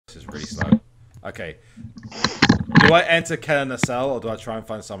This is really slow. Okay. Do I enter Kh3LL or do I try and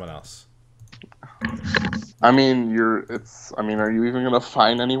find someone else? I mean, are you even gonna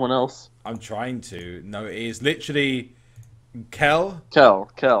find anyone else? I'm trying to. No, it is literally Kel Kel.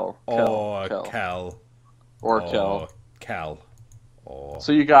 Kel Or Kel. Kel. Or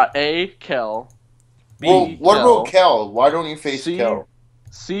So you got A, Kel. B. Well, what Kel. about Kel? Why don't you face Kel?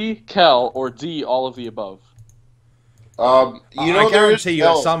 C, Kel, or D, all of the above. You know, I guarantee you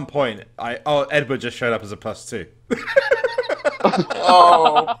at some point. Edward just showed up as a +2.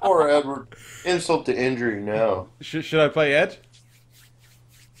 Oh, poor Edward. Insult to injury now. Should I play Ed?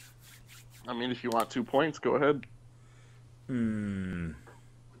 I mean, if you want 2 points, go ahead.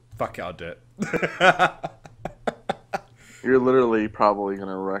 Fuck it, I'll do it. You're literally probably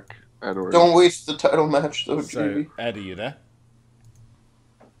gonna wreck Edward. Don't waste the title match, though, So, JB. Ed, are you there?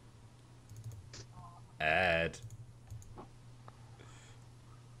 Ed.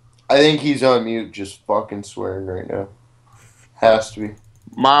 I think he's on mute, just fucking swearing right now. Has to be.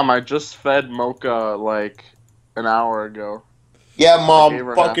 Mom, I just fed Mocha like an hour ago. Yeah, I Mom, gave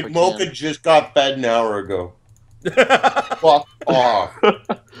her half fucking a Mocha can. just got fed an hour ago. Fuck off.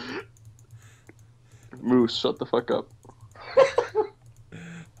 Moose, shut the fuck up.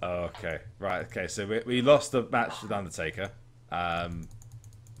 Okay, right, okay, so we lost the match with Undertaker.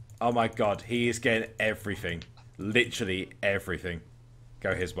 Oh my god, he is getting everything. Literally everything.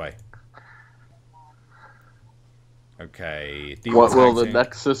 Go his way. Okay. What will the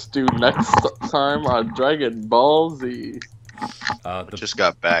Nexus do next time on Dragon Ball Z? I just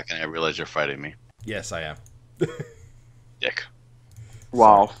got back and I realized you're fighting me. Yes, I am. Dick.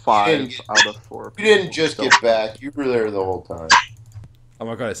 Wow, 5 out of 4. You didn't just get back. You were there the whole time. Oh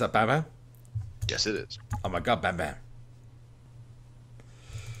my god, is that Bam Bam? Yes, it is. Oh my god, Bam Bam.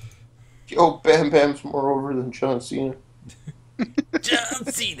 Yo, Bam Bam's more over than John Cena. John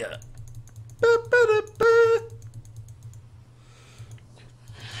Cena.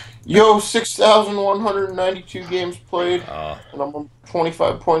 Yo, 6,192 games played. Oh, And I'm on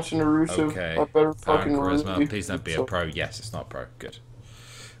 25 points into Rusev. okay. I better Power fucking and charisma. Rusev. Please don't be a pro. Yes, it's not pro. Good.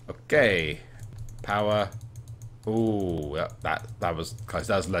 Okay. Power. Ooh, that was close.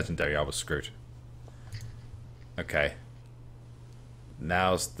 That was legendary. I was screwed. Okay.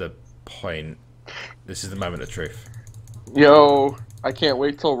 Now's the point. This is the moment of truth. Yo, I can't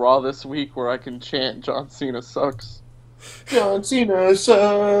wait till Raw this week where I can chant John Cena sucks. John Cena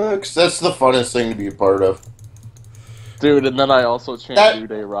sucks. That's the funnest thing to be a part of. Dude, and then I also chant New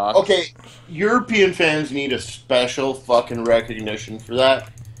Day Rock. Okay, European fans need a special fucking recognition for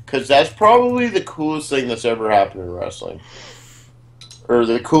that. Because that's probably the coolest thing that's ever happened in wrestling. Or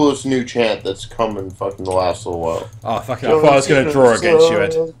the coolest new chant that's come in fucking the last little while. Oh, fuck it. I thought I was going to draw against you,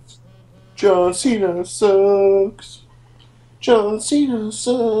 Ed. John Cena sucks. John Cena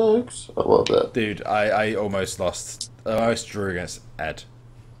sucks. I love that. Dude, I almost lost. I almost drew against Ed.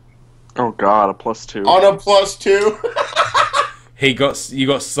 Oh god, a +2. On a +2. You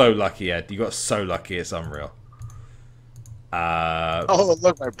got so lucky, Ed. You got so lucky, it's unreal. Oh,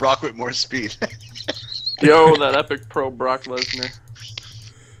 look, my Brock with more speed. Yo, that epic pro Brock Lesnar.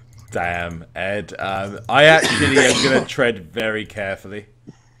 Damn, Ed. I actually am going to tread very carefully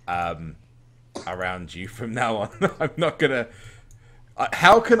around you from now on. I'm not going to...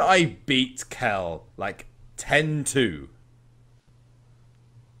 how can I beat Kel, like, 10-2?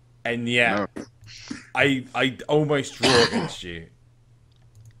 And yeah, no. I almost draw against you.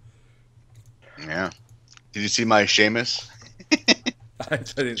 Yeah. Did you see my Sheamus? I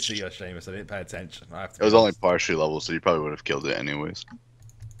didn't see your Sheamus. I didn't pay attention. It was only partially level, so you probably would have killed it anyways.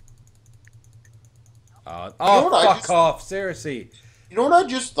 Fuck off. Seriously. You know what I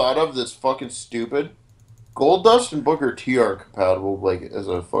just thought of that's fucking stupid? Goldust and Booker T are compatible, like, as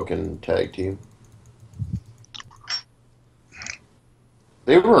a fucking tag team.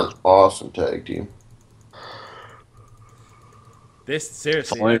 They were an awesome tag team. This,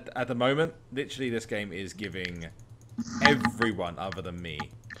 seriously, at the moment, literally this game is giving everyone other than me.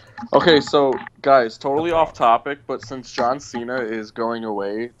 Okay, so, guys, totally off topic, but since John Cena is going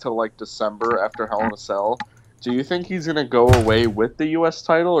away till, like, December after Hell in a Cell, do you think he's going to go away with the U.S.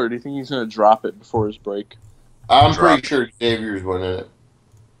 title, or do you think he's going to drop it before his break? I'm pretty sure Xavier's winning it.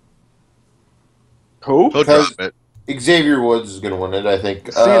 Who? He'll drop it. Xavier Woods is going to win it, I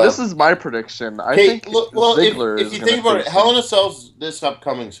think. See, this is my prediction. I think Ziggler if you think about it, Hell in a Cell's this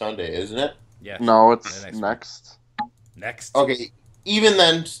upcoming Sunday, isn't it? Yeah. No, it's next. Next. Okay, even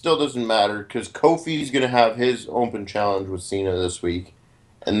then, still doesn't matter, because Kofi's going to have his open challenge with Cena this week,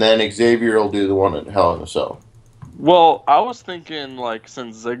 and then Xavier will do the one at Hell in a Cell. Well, I was thinking, like,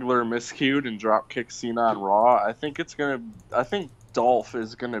 since Ziggler miscued and dropkicked Cena on Raw, I think Dolph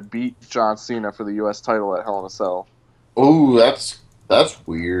is gonna beat John Cena for the U.S. title at Hell in a Cell. Oh, that's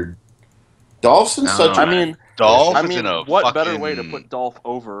weird. Dolph's in such. I mean, Dolph I is mean, in a what fucking... better way to put Dolph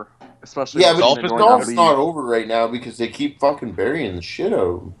over, especially Yeah, with but Cena going to Dolph's leave. not over right now because they keep fucking burying the shit out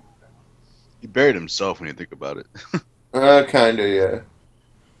of him. He buried himself when you think about it. Kinda, yeah.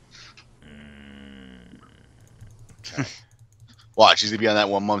 Okay. Watch, he's gonna be on that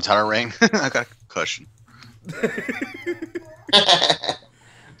 1 month title reign. I got a concussion.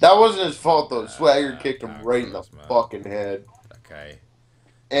 That wasn't his fault though. Swagger kicked him right in the fucking head. Okay.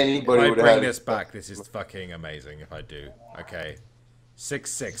 Anybody If I would bring have this back, this is fucking amazing if I do. Okay.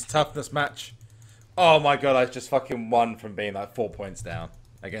 6-6. Toughness match. Oh my god, I just fucking won from being like 4 points down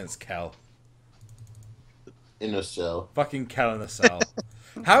against Kel. in a cell. Fucking Kel in a cell.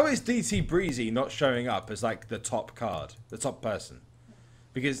 How is DTBreezy not showing up as like the top card? The top person?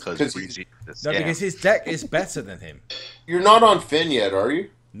 Because Breezy, because his deck is better than him. You're not on Finn yet, are you?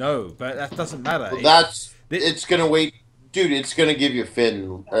 No, but that doesn't matter. Well, it's gonna wait, dude. It's gonna give you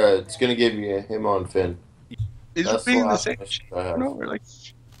Finn. It's gonna give you him on Finn. Is That's it being the last same? message I have. No, we're like.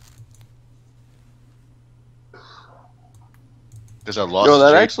 Because I lost. Yo,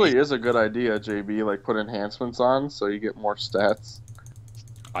 that JP. actually is a good idea, JB. Like, put enhancements on so you get more stats.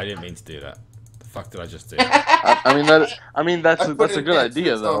 I didn't mean to do that. The fuck did I just do? I mean that's I put a good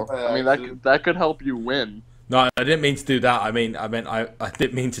idea enhancements though. on by I mean accident. that could help you win. No, I didn't mean to do that. I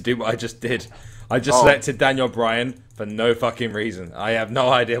didn't mean to do what I just did. I just Oh. selected Daniel Bryan for no fucking reason. I have no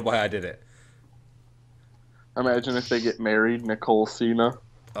idea why I did it. Imagine if they get married, Nicole Cena.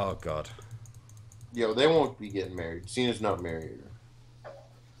 Oh god. Yo, they won't be getting married. Cena's not married.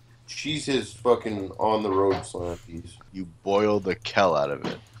 She's his fucking on the road slam piece. You boil the Kel out of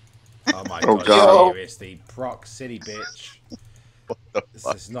it. Oh my Oh, god, God. seriously. Proc City bitch. The This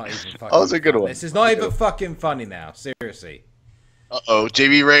fuck? is not even fucking That was a good fun. one. This is not even fucking funny now. Seriously. Uh-oh,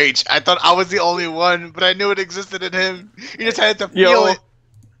 JB Rage. I thought I was the only one, but I knew it existed in him. You just had to feel Yo. it.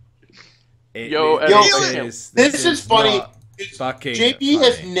 This is funny. not Fucking JB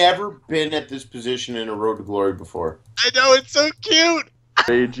has funny. never been at this position in a Road to Glory before. I know, it's so cute.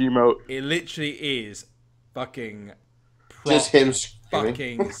 Rage emote. It literally is fucking Just him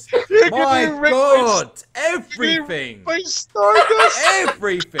screaming. fucking You're my gonna make god, everything, My Stardust.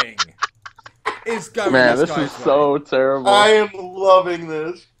 everything is going. Man, this this guy's is way. so terrible. I am loving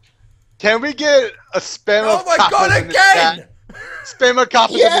this. Can we get a spam Oh of my kappas god, in the chat? again! Spam of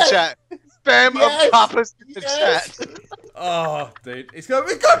kappas Yes! in the chat. Spam Yes! of kappas in the Yes! chat. Oh, dude, it's going.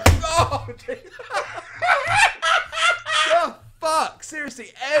 We got. Oh, dude. Oh, fuck! Seriously,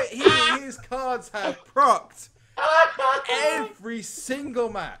 his cards have procced every single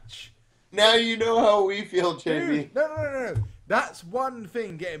match. Now you know how we feel, JB. Dude, no. That's one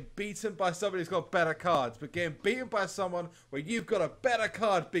thing, getting beaten by somebody who's got better cards, but getting beaten by someone where you've got a better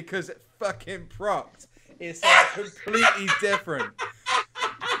card because it fucking procced is something completely different.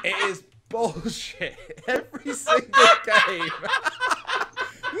 It is bullshit every single game.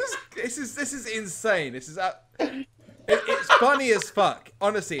 This is insane. This is it's funny as fuck.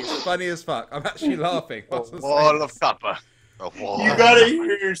 Honestly, it's funny as fuck. I'm actually laughing. Wall of kappa. You gotta hear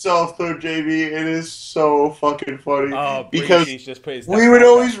yourself though, JB. It is so fucking funny. Oh, because Breezy's just put his we would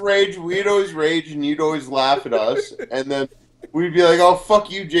always rage, and you'd always laugh at us, and then we'd be like, "Oh,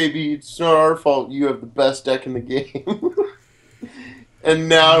 fuck you, JB. It's not our fault. You have the best deck in the game." And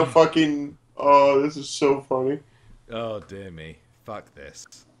now, fucking, oh, this is so funny. Oh dear me. Fuck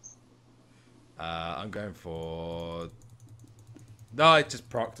this. I'm going for. No, it just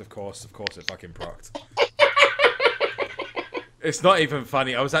procced. Of course, it fucking procced. It's not even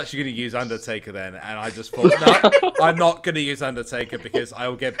funny. I was actually going to use Undertaker then, and I just thought, no, I'm not going to use Undertaker because I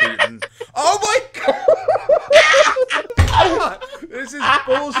will get beaten. Oh my god! This is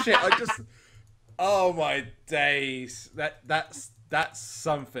bullshit. Oh my days. That's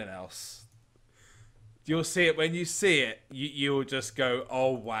something else. You'll see it when you see it. You will just go,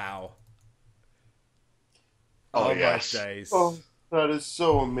 oh wow. Oh, my yes. days. Oh, that is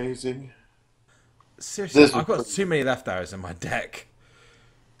so amazing. Seriously, This- I've got too many left arrows in my deck.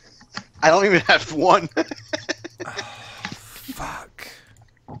 I don't even have one. Fuck.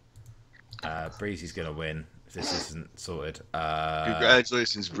 Breezy's gonna win if this isn't sorted.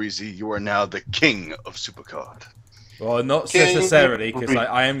 Congratulations, Breezy. You are now the king of SuperCard. Well, not King necessarily, because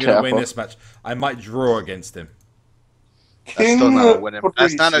I am gonna win Kappa. this match. I might draw against him. That's still not a win.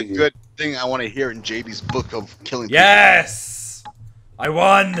 That's not a Breezy. good thing I want to hear in JB's book of killing Yes! I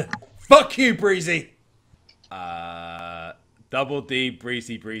won! Fuck you, Breezy! Double D,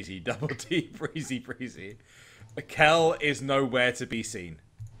 Breezy. Double D, Breezy. Kel is nowhere to be seen.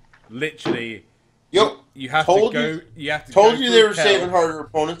 Literally, Yo, You have told to go. you- You have to. Told go you through they were hell. saving harder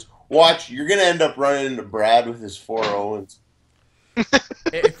opponents. Watch, you're gonna end up running into Brad with his 4 Owens.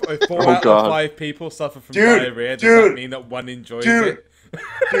 If 4 Oh, out God. of 5 people suffer from Dude, diarrhea, does dude, that mean that one enjoys dude. it?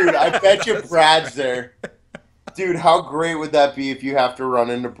 Dude, I bet you Brad's there. Dude, how great would that be if you have to run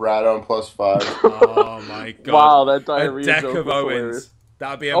into Brad on +5? Oh my god! Wow, that A diarrhea deck joke of was Owens. hilarious.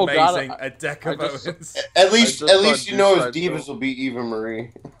 That'd be Oh, God, amazing. A deck of just- Owens. At least just saw you know his Douchebag divas Show. will beat Eva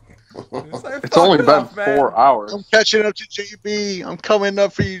Marie. It's, like, It's only fuck been off, man. 4 hours. I'm catching up to JB. I'm coming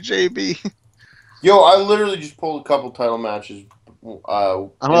up for you, JB. Yo, I literally just pulled a couple title matches.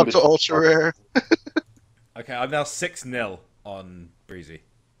 I'm in up to between. ultra rare. Okay, I'm now 6-0 on Breezy.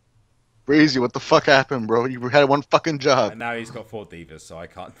 Breezy, what the fuck happened, bro? You had one fucking job. And now he's got 4 divas, so I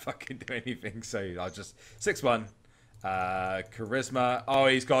can't fucking do anything. So I'll just 6-1. Charisma. Oh,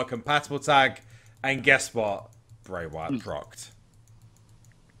 he's got a compatible tag. And guess what? Bray Wyatt procced.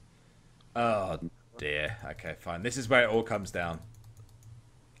 Oh, dear. Okay, fine. This is where it all comes down.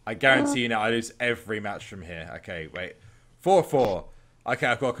 I guarantee you now I lose every match from here. Okay, wait. 4-4. Okay,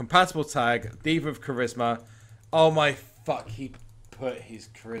 I've got a compatible tag. Diva of Charisma. Oh, my fuck. He put his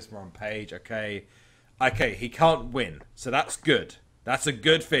Charisma on page. Okay. Okay, he can't win. So that's good. That's a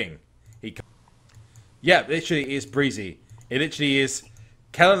good thing. He can't. Yeah, literally it is Breezy. It literally is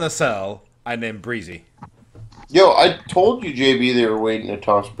Kh3LL and then Breezy. Yo, I told you, JB, they were waiting to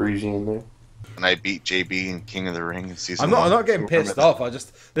toss Breezy in there. And I beat JB in King of the Ring in season I'm 1. not getting pissed off. I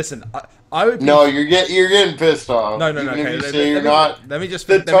just listen. I would be, No, you're getting pissed off. No. Even Okay, if you say you're not. Let me just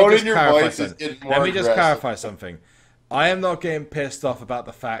The tone let me just in your clarify voice is something. getting more Let me just aggressive. clarify something. I am not getting pissed off about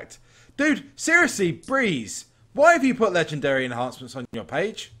the fact, dude. Seriously, Breeze, why have you put legendary enhancements on your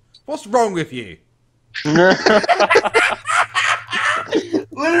page? What's wrong with you?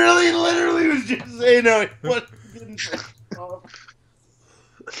 Literally was just saying no. What?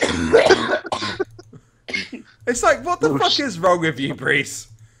 It's like, what the fuck is wrong with you, Breeze?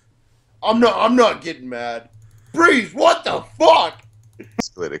 I'm not getting mad. Breeze, what the fuck?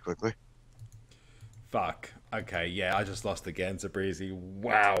 Escalated quickly. Fuck. Okay, yeah, I just lost again to Breezy.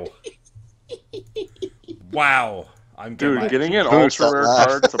 Wow. Wow. I'm Dude, getting getting an Boost ultra that rare laugh.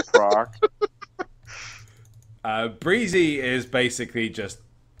 card to proc. Breezy is basically just.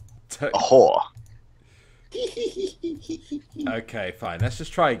 A whore. Okay, fine. Let's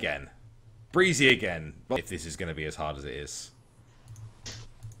just try again. Breezy again. If this is going to be as hard as it is.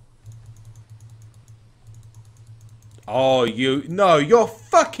 Oh, you're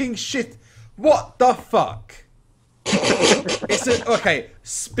fucking shit. What the fuck? Okay,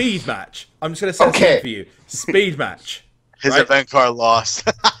 speed match. I'm just going to say Okay. something for you. Speed match. His Right. event card lost.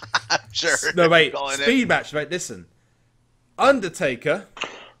 I'm sure. No, wait. Calling it. Speed match. Right, listen. Undertaker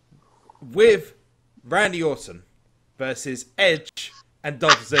with Randy Orton versus Edge and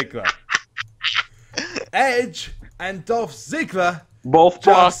Dolph Ziggler. Edge and Dolph Ziggler Both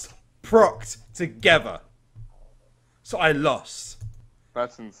procs. just procced together. So I lost.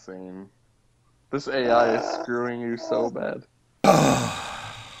 That's insane. This AI is screwing you so bad.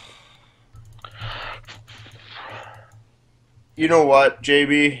 You know what,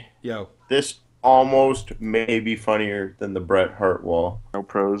 JB? Yo. This almost may be funnier than the Bret Hart wall. No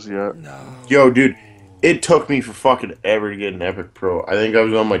pros yet. No. Yo, dude, it took me for fucking ever to get an Epic Pro. I think I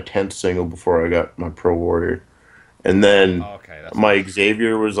was on my 10th single before I got my Pro Warrior. And then Okay, that's my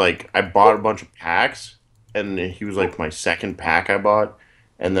Xavier was like, I bought a bunch of packs, and he was like my second pack I bought.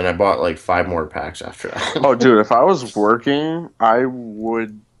 And then I bought like 5 more packs after that. Oh, dude, if I was working, I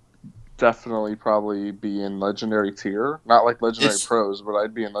would definitely probably be in Legendary tier. Not like Legendary It's- Pros, but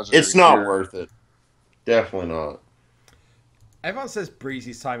I'd be in Legendary It's not tier. worth it. Definitely not. Everyone says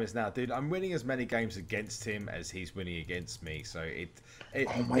Breezy's time is now, dude. I'm winning as many games against him as he's winning against me. So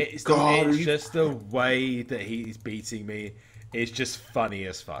Oh my it's God, it's are you- just the way that he's beating me. It's just funny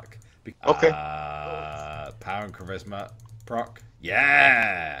as fuck. Okay. Power and charisma proc.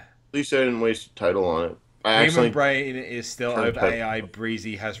 Yeah. At least I didn't waste a title on it. I Human actually brain is still turned over type. AI.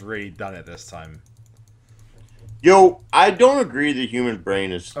 Breezy has really done it this time. Yo, I don't agree that human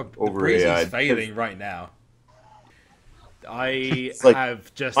brain is Oh, over Breezy's AI. failing right now. I like-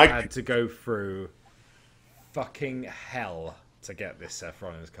 have just Mike- had to go through fucking hell to get this Seth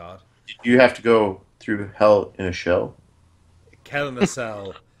Rollins card. You have to go through hell in a shell.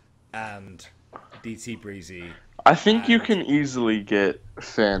 Kh3LL and DTBreezy. I think you can easily get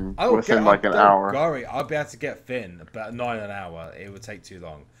Finn Oh, within like an hour. Sorry, I'll be able to get Finn, but not in an hour. It would take too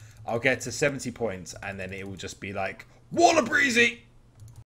long. I'll get to 70 points, and then it will just be like, Waller Breezy!